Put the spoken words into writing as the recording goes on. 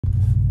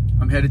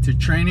I'm headed to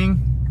training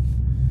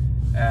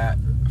at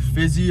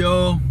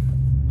Physio.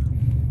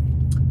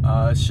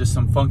 It's just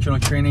some functional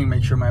training,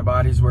 make sure my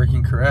body's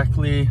working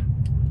correctly,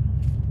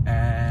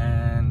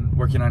 and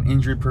working on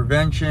injury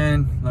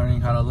prevention,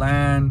 learning how to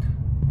land.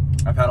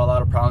 I've had a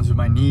lot of problems with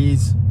my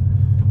knees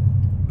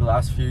the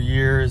last few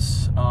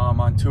years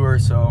on tour,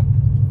 so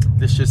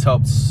this just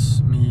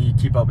helps me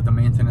keep up with the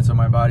maintenance of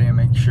my body and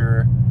make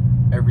sure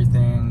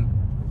everything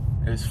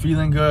is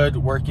feeling good,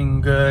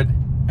 working good,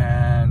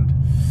 and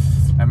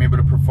I'm able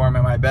to perform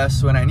at my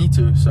best when I need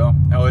to. So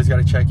I always got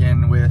to check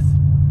in with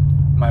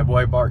my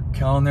boy Bart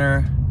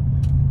Kellner,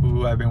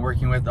 who I've been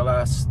working with the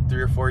last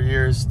 3 or 4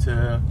 years,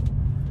 to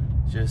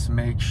just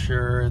make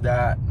sure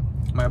that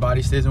my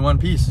body stays in one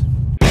piece.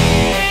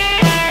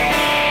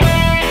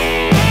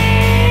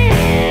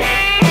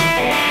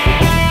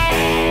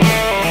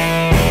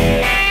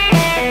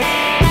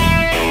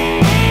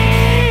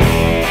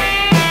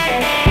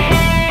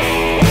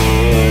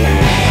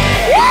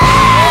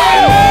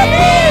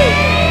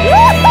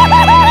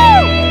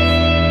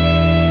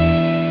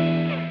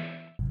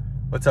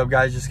 What's up,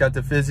 guys? Just got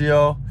to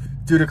Physio.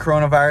 Due to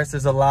coronavirus,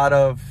 there's a lot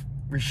of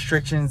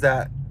restrictions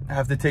that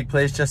have to take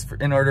place just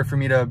in order for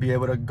me to be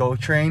able to go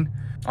train.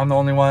 I'm the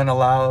only one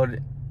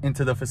allowed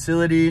into the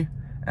facility,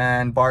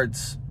 and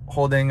Bart's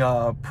holding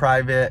a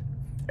private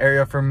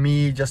area for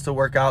me just to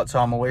work out, so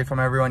I'm away from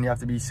everyone. You have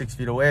to be 6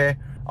 feet away.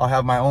 I'll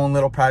have my own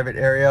little private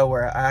area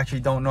where I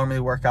actually don't normally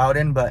work out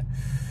in, but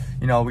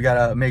you know, we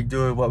gotta make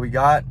do with what we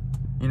got.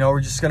 You know, we're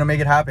just gonna make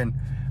it happen.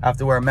 I have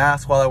to wear a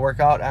mask while I work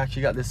out. I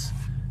actually got this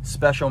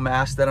special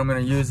mask that I'm gonna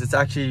use. It's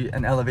actually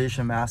an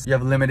elevation mask. You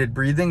have limited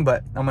breathing,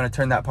 but I'm gonna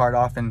turn that part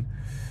off and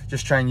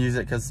just try and use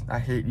it because I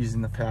hate using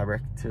the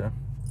fabric to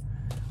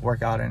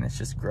work out, and it's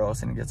just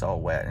gross and it gets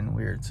all wet and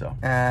weird. So,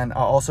 and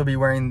I'll also be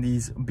wearing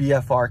these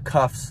BFR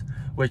cuffs,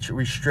 which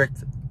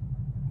restrict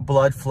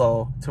blood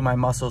flow to my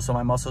muscles, so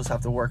my muscles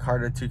have to work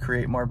harder to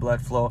create more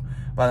blood flow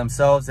by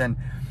themselves, and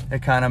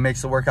it kind of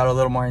makes the workout a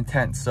little more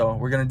intense. So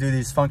we're gonna do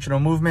these functional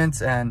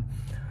movements and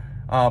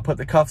put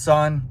the cuffs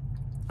on,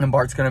 and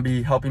Bart's gonna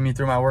be helping me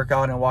through my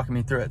workout and walking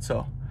me through it.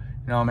 So,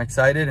 you know, I'm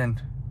excited, and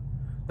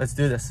let's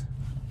do this.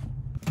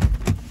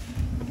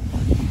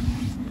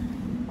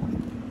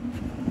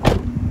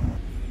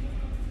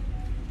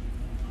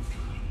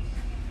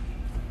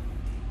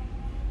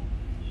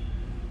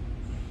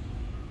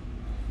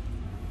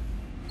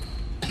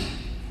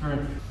 All right.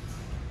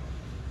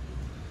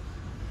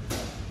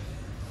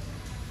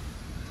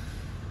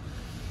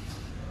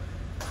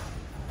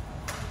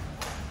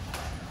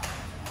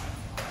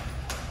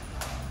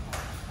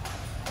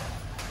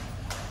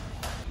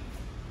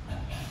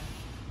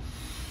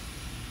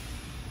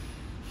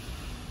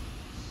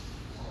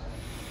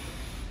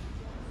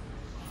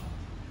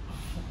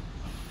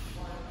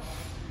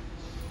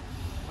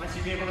 Once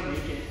you be able to make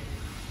it.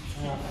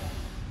 Yeah.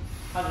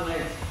 How's the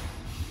legs?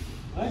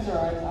 Legs are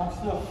alright. I'm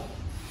still.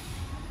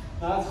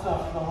 That's the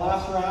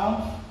last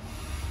round.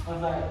 I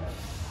was like,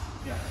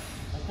 Yeah.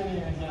 I couldn't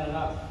even get it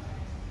up.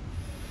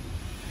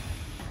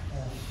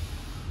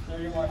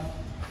 30 more.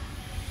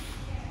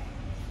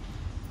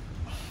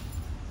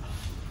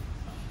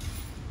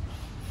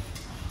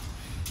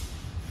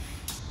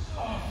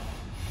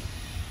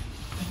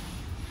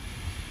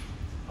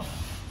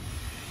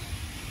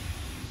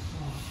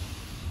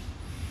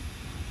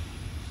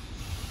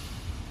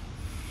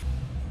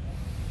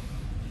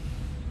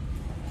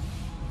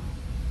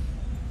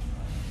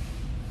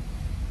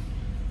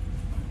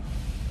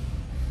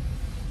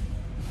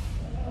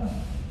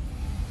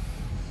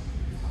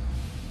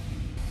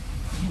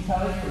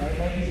 Tell if your right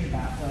leg is your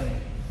back leg.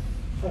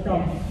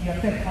 You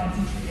have to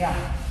concentrate,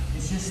 yeah.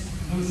 It's just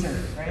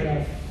looser, right?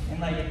 Yeah. And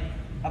like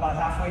about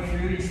halfway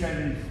through, you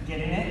started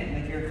getting it.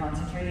 Like you're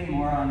concentrating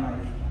more on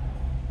like,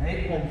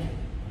 right?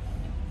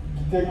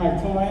 Like, dig my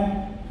toe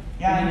in.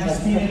 Yeah, and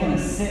just being able to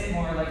sit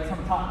more like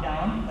from top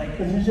down. Like,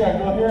 Because usually I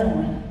go here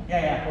and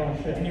yeah.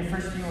 Oh, shit. And your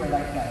first few were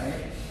like that,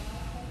 right?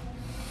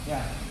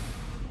 Yeah.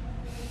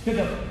 Good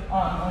though.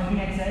 Only thing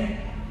I'd say,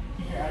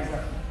 keep your eyes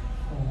up.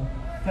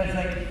 Because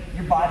like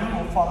your body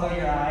will follow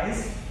your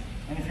eyes,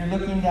 and if you're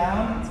looking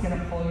down, it's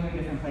gonna pull you in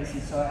different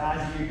places. So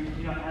as you're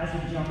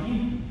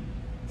jumping,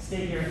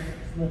 stay here.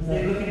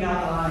 Stay looking down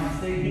the line.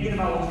 Stay thinking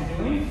about what you're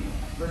doing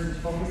versus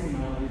focusing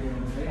on what you're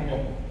doing. Right?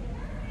 Okay.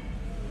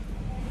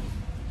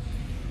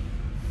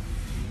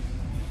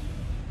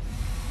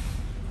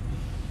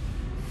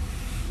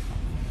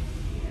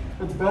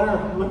 It's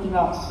better looking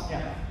up.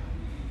 Yeah.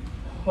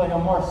 Like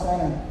I'm more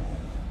centered.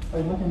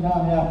 Like looking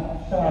down, yeah.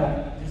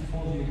 Yeah. Just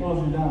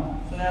pulls you down.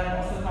 So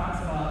that also talks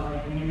about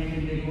like when you're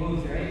making big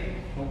moves, right?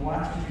 Don't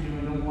watch what you're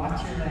doing. Don't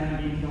watch your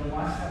landing. Don't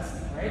watch that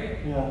stuff, right?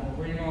 Yeah.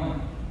 Where are you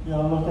going? Yeah,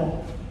 look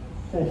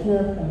at, okay, here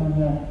and then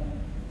there.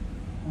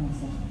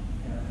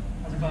 Yeah.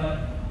 How's your butt?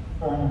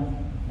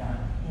 Burning.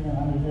 Yeah. Even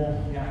under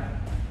here. Yeah.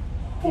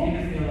 You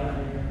can feel that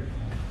right here.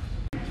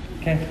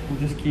 Okay, we'll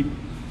just keep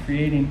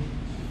creating.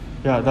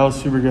 Yeah, that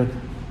was super good.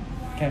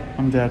 Okay.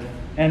 I'm dead.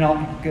 And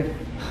I'll, good.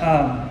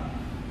 I'm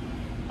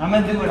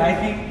gonna do what I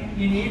think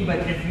you need, but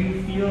if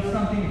you feel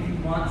something, if you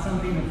want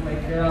something, if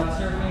like you're out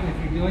surfing,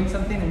 if you're doing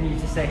something and you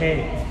just say,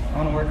 hey, I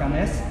want to work on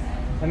this,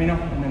 let me know,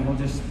 and then we'll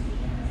just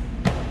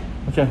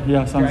Okay,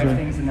 yeah, sounds drive good.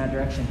 things in that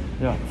direction.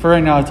 Yeah, for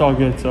right now it's all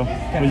good, so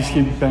we'll just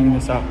keep banging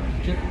this out.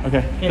 Sure.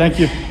 Okay, thank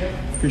you.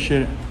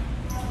 Appreciate it.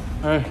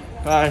 All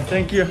right, bye.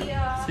 Thank you.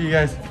 See you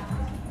guys.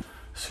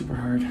 Super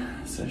hard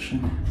session.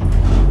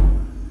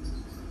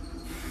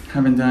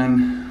 Haven't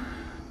done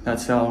that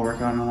style of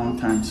workout in a long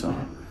time, so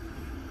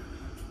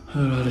a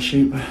little out of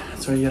shape, but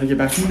that's why you gotta get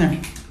back in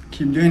there.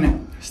 Keep doing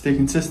it. Stay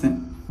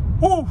consistent.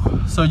 Woo!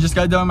 So just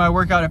got done my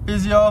workout at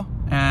physio,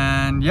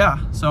 and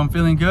yeah, so I'm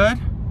feeling good.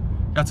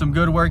 Got some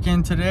good work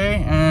in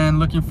today, and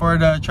looking forward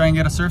to try and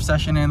get a surf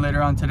session in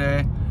later on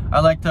today. I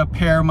like to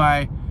pair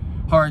my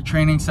hard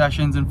training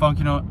sessions and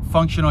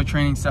functional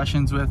training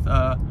sessions with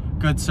a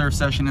good surf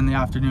session in the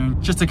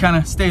afternoon, just to kind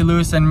of stay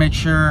loose and make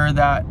sure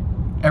that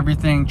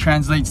everything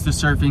translates to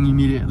surfing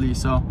immediately.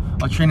 So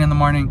I'll train in the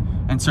morning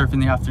and surf in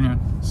the afternoon.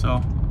 So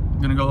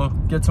I'm gonna go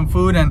get some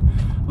food and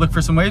look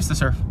for some waves to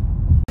surf.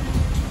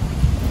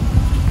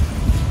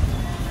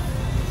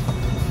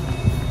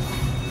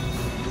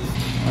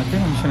 I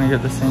think I'm just gonna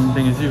get the same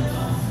thing as you.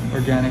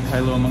 Organic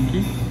high-low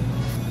monkey.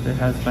 It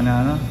has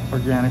banana,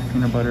 organic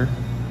peanut butter,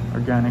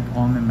 organic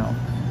almond milk,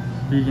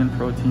 vegan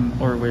protein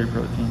or whey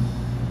protein,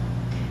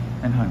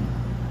 and honey.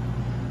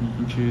 You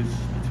can choose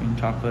between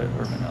chocolate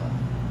or vanilla.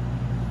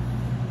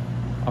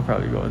 I'll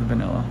probably go with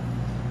vanilla.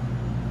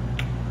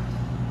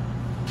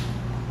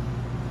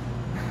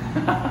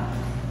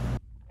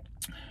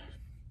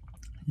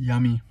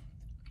 Yummy.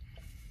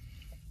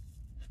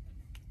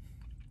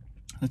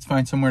 Let's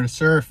find somewhere to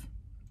surf.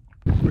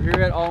 We're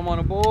here at Ala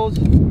Moana Bowls.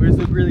 Waves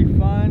look really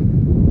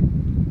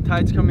fun.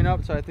 Tide's coming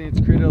up, so I think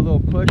it's created a little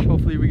push.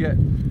 Hopefully we get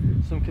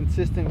some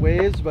consistent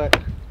waves, but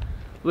it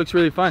looks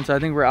really fun. So I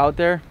think we're out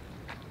there.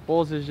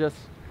 Bowls is just a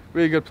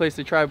really good place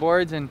to try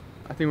boards, and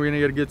I think we're gonna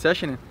get a good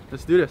session in.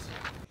 Let's do this.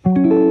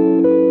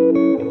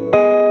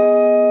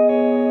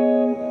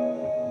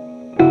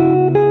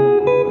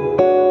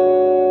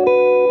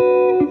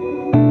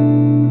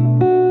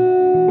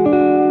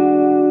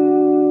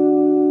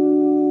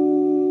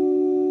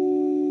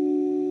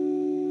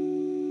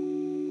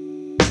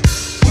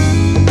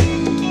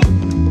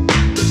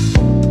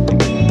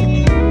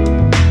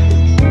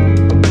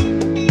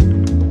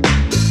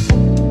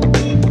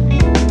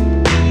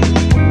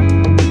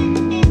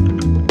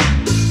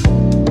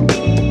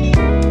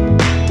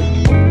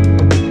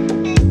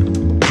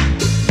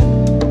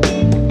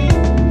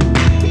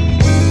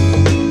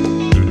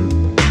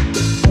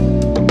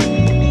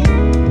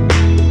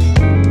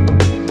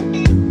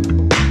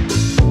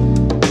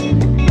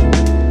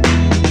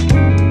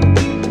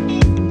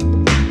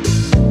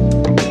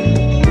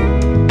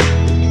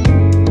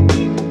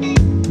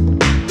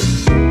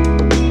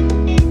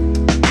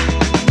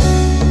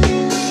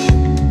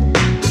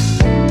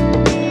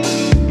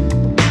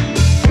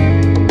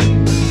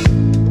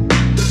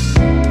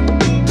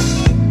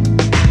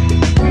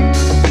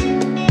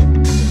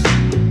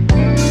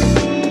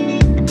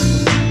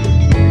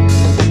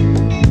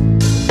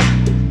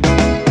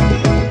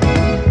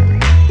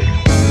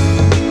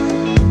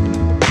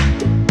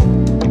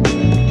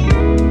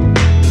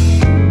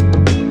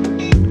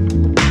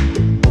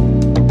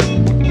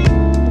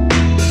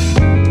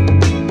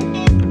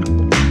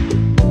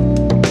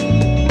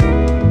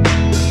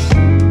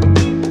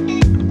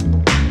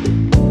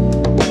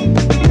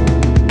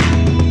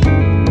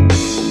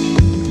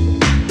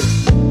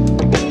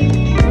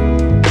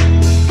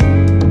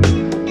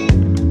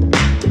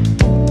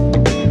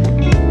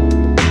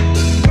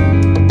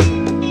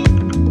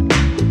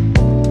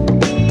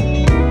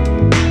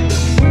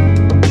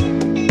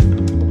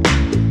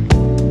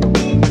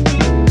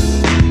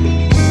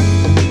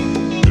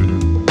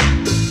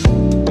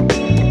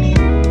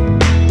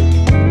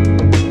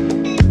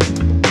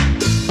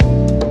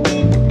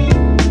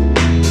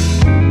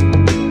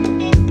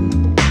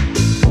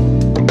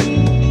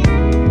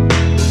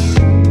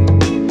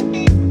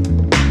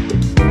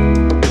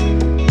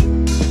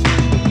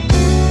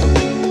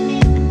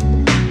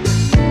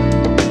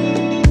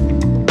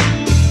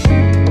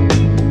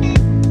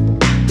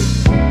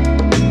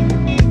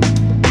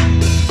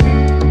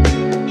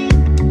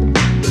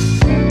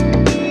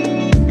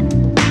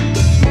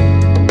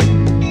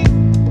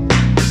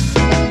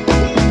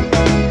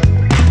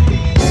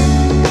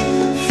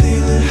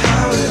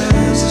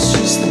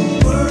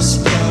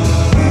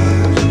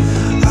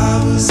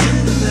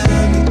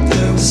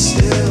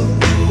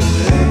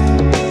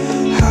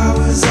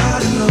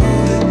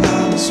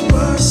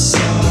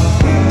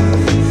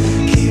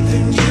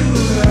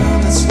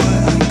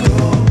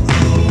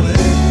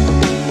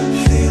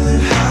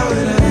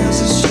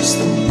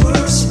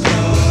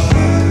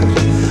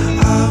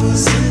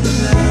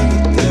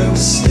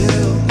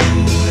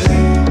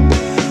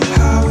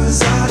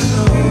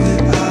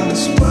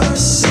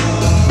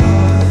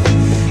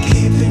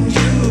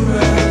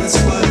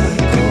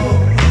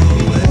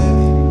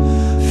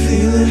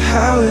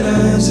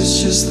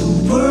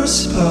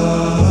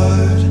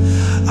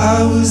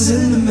 I was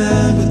in the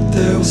man, but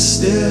there was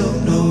still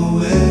no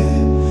way.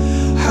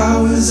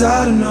 Sometimes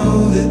I don't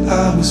know that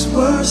I was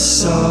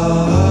worse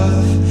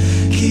off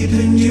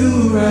keeping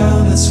you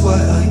around, that's why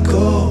I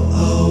go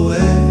away.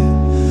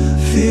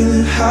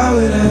 Feeling how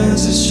it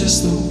ends is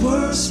just the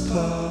worst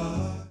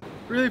part.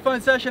 Really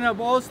fun session at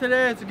Bowls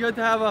today. It's good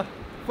to have a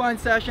fun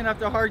session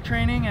after hard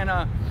training, and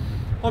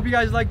hope you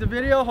guys liked the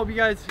video. Hope you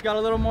guys got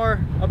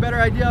a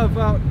better idea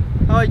about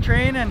how I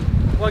train and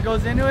what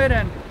goes into it.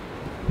 And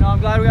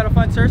I'm glad we got a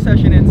fun surf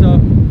session in. So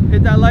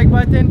hit that like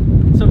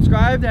button,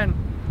 subscribe, and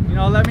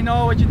let me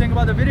know what you think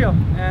about the video.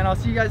 And I'll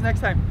see you guys next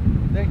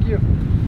time. Thank you.